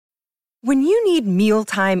When you need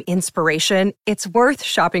mealtime inspiration, it's worth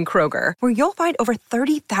shopping Kroger, where you'll find over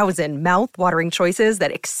 30,000 mouth-watering choices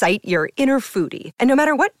that excite your inner foodie. And no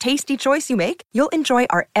matter what tasty choice you make, you'll enjoy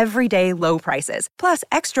our everyday low prices, plus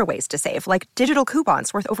extra ways to save, like digital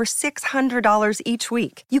coupons worth over $600 each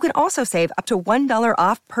week. You can also save up to $1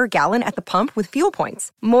 off per gallon at the pump with fuel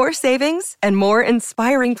points. More savings and more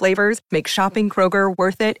inspiring flavors make shopping Kroger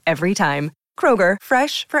worth it every time. Kroger,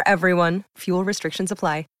 fresh for everyone. Fuel restrictions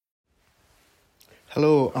apply.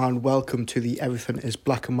 Hello and welcome to the Everything is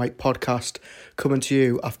Black and White podcast, coming to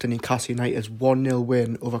you after Newcastle United's 1-0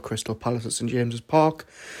 win over Crystal Palace at St James's Park.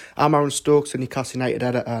 I'm Aaron Stokes, the Newcastle United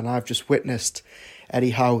editor, and I've just witnessed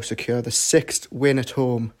Eddie Howe secure the 6th win at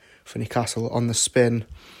home for Newcastle on the spin.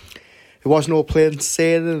 It was no plain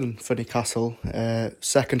sailing for Newcastle.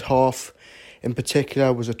 Second half in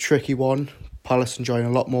particular was a tricky one. Palace enjoying a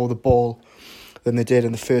lot more of the ball than they did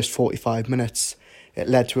in the first 45 minutes. It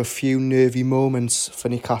led to a few nervy moments for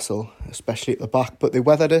Newcastle, especially at the back, but they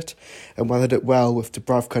weathered it and weathered it well, with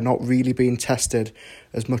Dubravka not really being tested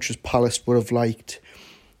as much as Palace would have liked.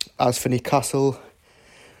 As for Newcastle,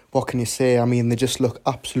 what can you say? I mean, they just look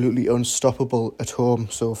absolutely unstoppable at home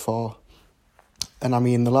so far. And I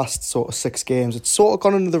mean, the last sort of 6 games, it's sort of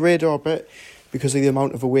gone under the radar a bit because of the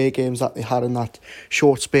amount of away games that they had in that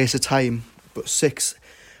short space of time. But 6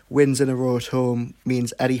 wins in a row at home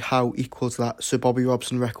means Eddie Howe equals that Sir Bobby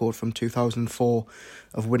Robson record from 2004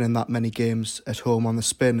 of winning that many games at home on the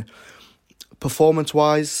spin.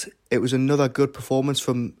 Performance-wise, it was another good performance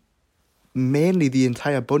from mainly the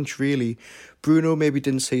entire bunch, really. Bruno maybe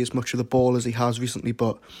didn't see as much of the ball as he has recently,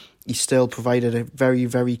 but he still provided a very,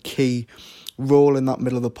 very key role in that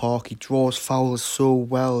middle of the park. He draws fouls so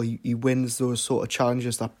well. He wins those sort of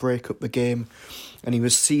challenges that break up the game. And he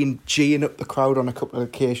was seen geeing up the crowd on a couple of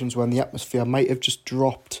occasions when the atmosphere might have just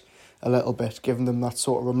dropped a little bit, giving them that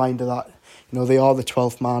sort of reminder that, you know, they are the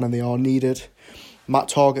 12th man and they are needed. Matt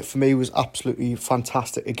Targett for me was absolutely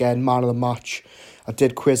fantastic again, man of the match. I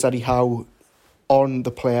did quiz Eddie Howe on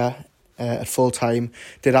the player at full time.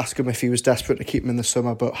 Did ask him if he was desperate to keep him in the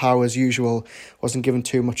summer, but Howe, as usual, wasn't giving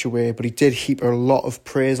too much away. But he did heap a lot of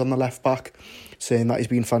praise on the left back, saying that he's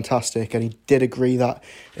been fantastic, and he did agree that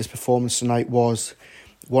his performance tonight was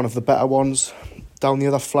one of the better ones. Down the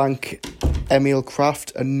other flank, Emil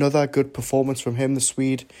Kraft, another good performance from him, the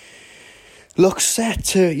Swede. Looks set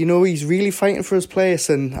to, he's really fighting for his place,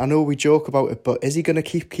 and I know we joke about it, but is he going to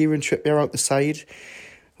keep Kieran Trippier out the side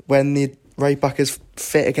when the right back is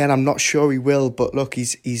fit again? I'm not sure he will, but look, he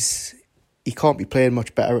can't be playing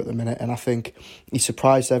much better at the minute, and I think he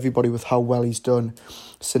surprised everybody with how well he's done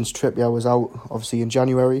since Trippier was out, obviously in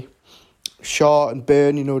January. Shaw and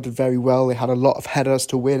Byrne, did very well. They had a lot of headers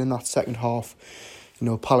to win in that second half.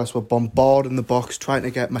 Palace were bombarding the box, trying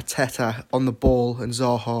to get Mateta on the ball and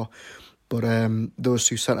Zaha, but those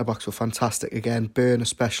two centre-backs were fantastic again. Byrne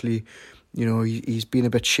especially, he's been a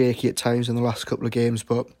bit shaky at times in the last couple of games,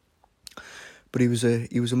 but he was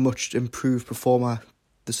a much improved performer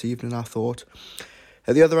this evening, I thought.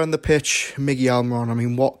 At the other end of the pitch, Miggy Almiron, I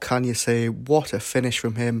mean, what can you say? What a finish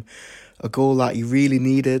from him. A goal that he really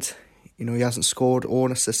needed. He hasn't scored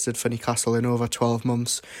or assisted for Newcastle in over 12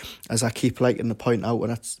 months, as I keep liking to point out when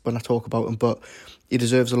I talk about him, but he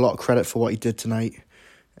deserves a lot of credit for what he did tonight.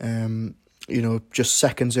 Just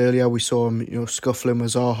seconds earlier, we saw him, scuffling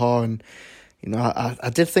with Zaha, and I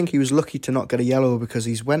did think he was lucky to not get a yellow, because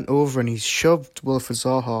he's went over and he's shoved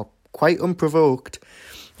Wilfried Zaha quite unprovoked.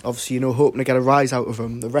 Obviously, hoping to get a rise out of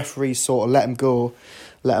him. The referees sort of let him go,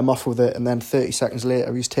 let him off with it, and then 30 seconds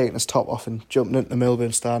later he's taking his top off and jumping into the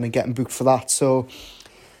Milburn stand and getting booked for that. So,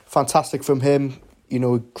 fantastic from him.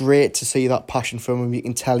 Great to see that passion from him. You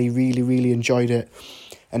can tell he really, really enjoyed it.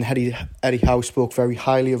 And Eddie Howe spoke very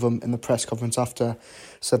highly of him in the press conference after,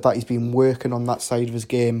 said that he's been working on that side of his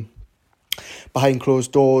game behind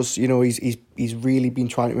closed doors. He's really been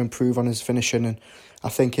trying to improve on his finishing, and I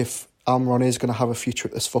think if Almiron is going to have a future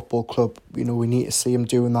at this football club, we need to see him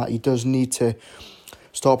doing that. He does need to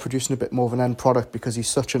start producing a bit more of an end product, because he's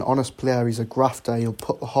such an honest player. He's a grafter. He'll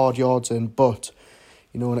put the hard yards in, but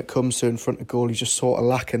when it comes to in front of goal, he's just sort of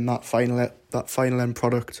lacking that final end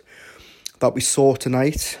product that we saw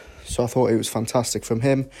tonight. So I thought it was fantastic from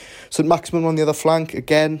him. St Maximin on the other flank,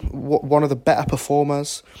 again, one of the better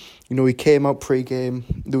performers. He came out pre-game.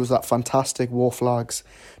 There was that fantastic war flags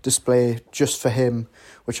display just for him,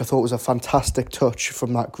 which I thought was a fantastic touch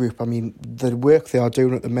from that group. I mean, the work they are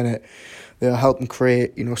doing at the minute, They're helping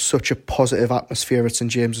create, such a positive atmosphere at St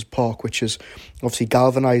James's Park, which is obviously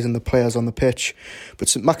galvanising the players on the pitch. But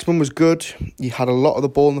St Maximin was good. He had a lot of the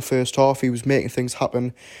ball in the first half. He was making things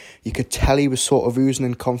happen. You could tell he was sort of oozing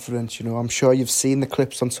in confidence. I'm sure you've seen the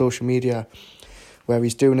clips on social media where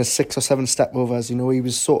he's doing his 6 or 7 step overs. He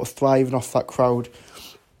was sort of thriving off that crowd.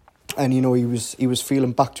 And, he was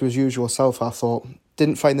feeling back to his usual self, I thought.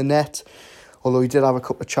 Didn't find the net, although he did have a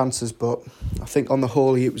couple of chances, but I think on the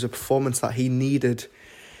whole it was a performance that he needed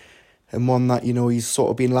and one that, he's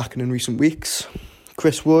sort of been lacking in recent weeks.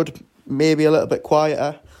 Chris Wood, maybe a little bit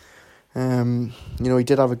quieter. He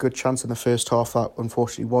did have a good chance in the first half that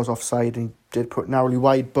unfortunately was offside and he did put it narrowly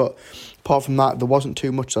wide, but apart from that, there wasn't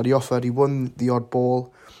too much that he offered. He won the odd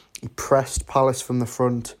ball, he pressed Palace from the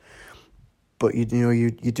front, but you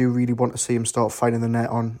do really want to see him start finding the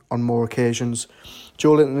net on more occasions.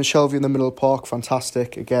 Joelinton and Shelvey in the middle of the park,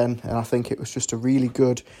 fantastic again, and I think it was just a really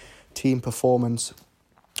good team performance.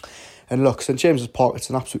 And look, St James's Park, it's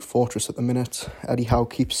an absolute fortress at the minute. Eddie Howe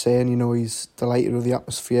keeps saying, he's delighted with the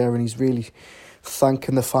atmosphere and he's really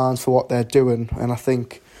thanking the fans for what they're doing. And I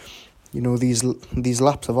think, these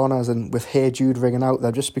laps of honours and with Hey Jude ringing out,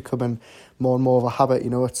 they're just becoming more and more of a habit.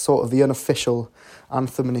 It's sort of the unofficial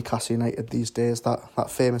anthem in Newcastle United these days, that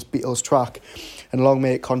famous Beatles track. And long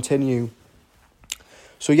may it continue.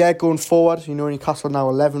 So yeah, going forward, Newcastle now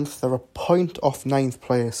 11th. They're a point off 9th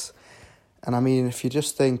place. And I mean, if you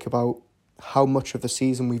just think about how much of the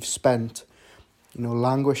season we've spent,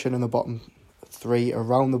 languishing in the bottom 3,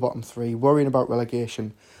 around the bottom 3, worrying about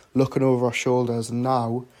relegation, looking over our shoulders, and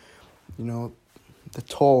now, the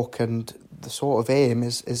talk and the sort of aim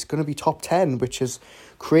is going to be top 10, which is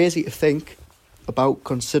crazy to think about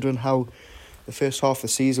considering how the first half of the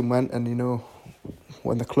season went. And,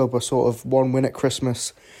 when the club were sort of 1 win at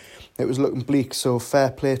Christmas, it was looking bleak. So fair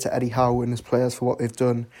play to Eddie Howe and his players for what they've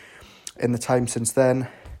done in the time since then.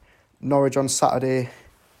 Norwich on Saturday,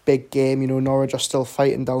 big game. Norwich are still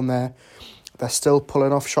fighting down there. They're still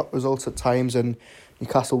pulling off shock results at times, and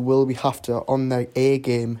Newcastle will have to on their A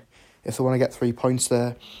game if they want to get 3 points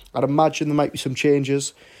there. I'd imagine there might be some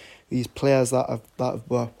changes. These players that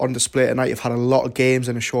were on display tonight have had a lot of games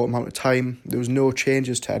in a short amount of time. There was no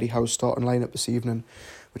changes to Eddie Howe's starting lineup this evening,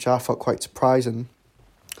 which I felt quite surprising.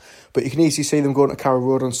 But you can easily see them going to Carrow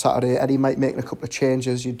Road on Saturday. Eddie might make a couple of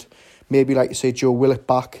changes. You'd maybe like to say Joe Willett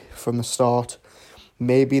back from the start.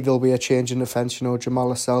 Maybe there'll be a change in defence. Jamal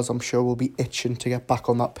Lascelles, I'm sure, will be itching to get back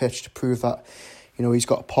on that pitch to prove that, he's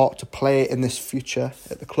got a part to play in this future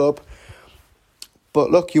at the club.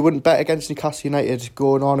 But look, you wouldn't bet against Newcastle United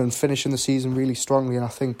going on and finishing the season really strongly. And I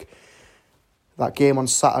think that game on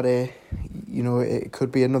Saturday, it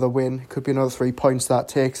could be another win. It could be another 3 points that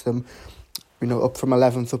takes them, up from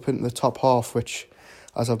 11th up into the top half, which,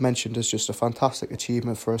 as I've mentioned, is just a fantastic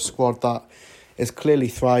achievement for a squad that is clearly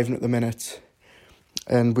thriving at the minute.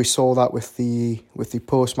 And we saw that with the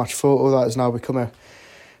post-match photo that has now become a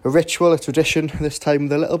ritual, a tradition, this time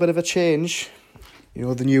with a little bit of a change.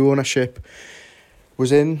 The new ownership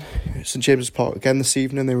was in St James's Park again this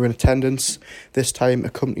evening. They were in attendance, this time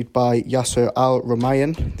accompanied by Yasser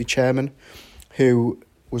Al-Rumayyan, the chairman, who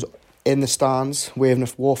was in the stands waving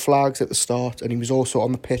off war flags at the start, and he was also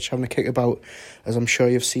on the pitch having a kick about, as I'm sure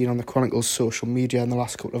you've seen on the Chronicles social media in the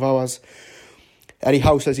last couple of hours. Eddie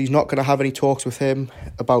Howe says he's not going to have any talks with him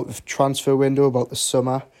about the transfer window, about the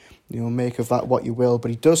summer. Make of that what you will.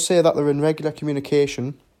 But he does say that they're in regular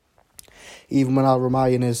communication, even when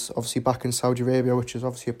Al-Rumayyan is obviously back in Saudi Arabia, which is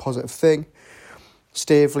obviously a positive thing.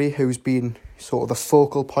 Staveley, who's been sort of the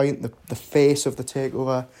focal point, the face of the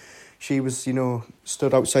takeover, she was,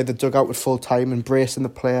 stood outside the dugout at full time, embracing the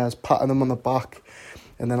players, patting them on the back,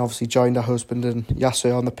 and then obviously joined her husband and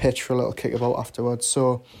Yasser on the pitch for a little kickabout afterwards.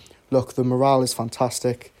 So, look, the morale is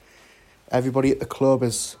fantastic. Everybody at the club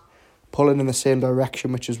is pulling in the same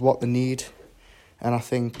direction, which is what they need. And I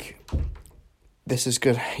think this is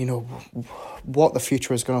good. What the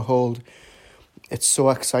future is going to hold. It's so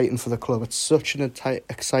exciting for the club. It's such an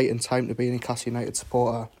exciting time to be a Newcastle United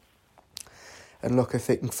supporter. And look, if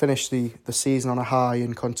they can finish the season on a high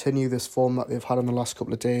and continue this form that they've had in the last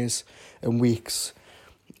couple of days and weeks,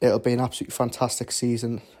 it'll be an absolutely fantastic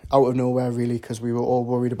season. Out of nowhere, really, because we were all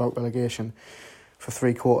worried about relegation for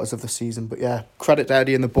 3/4 of the season. But yeah, credit to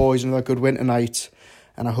Eddie and the boys, another good win tonight.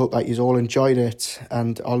 And I hope that you all enjoyed it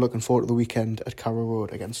and are looking forward to the weekend at Carrow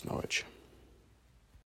Road against Norwich.